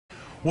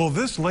Well,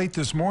 late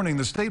this morning,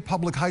 the State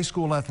Public High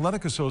School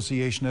Athletic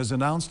Association has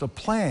announced a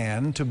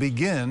plan to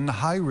begin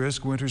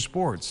high-risk winter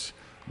sports.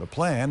 The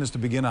plan is to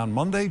begin on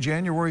Monday,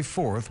 January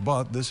 4th,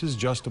 but this is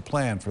just a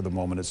plan for the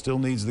moment. It still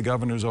needs the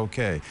governor's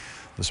okay.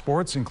 The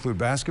sports include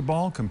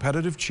basketball,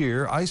 competitive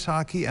cheer, ice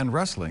hockey, and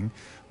wrestling.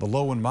 The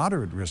low and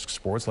moderate risk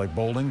sports like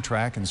bowling,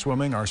 track, and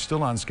swimming are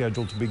still on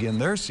schedule to begin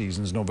their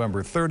seasons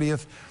November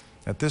 30th.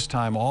 At this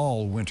time,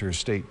 all winter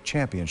state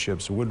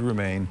championships would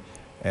remain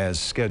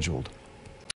as scheduled.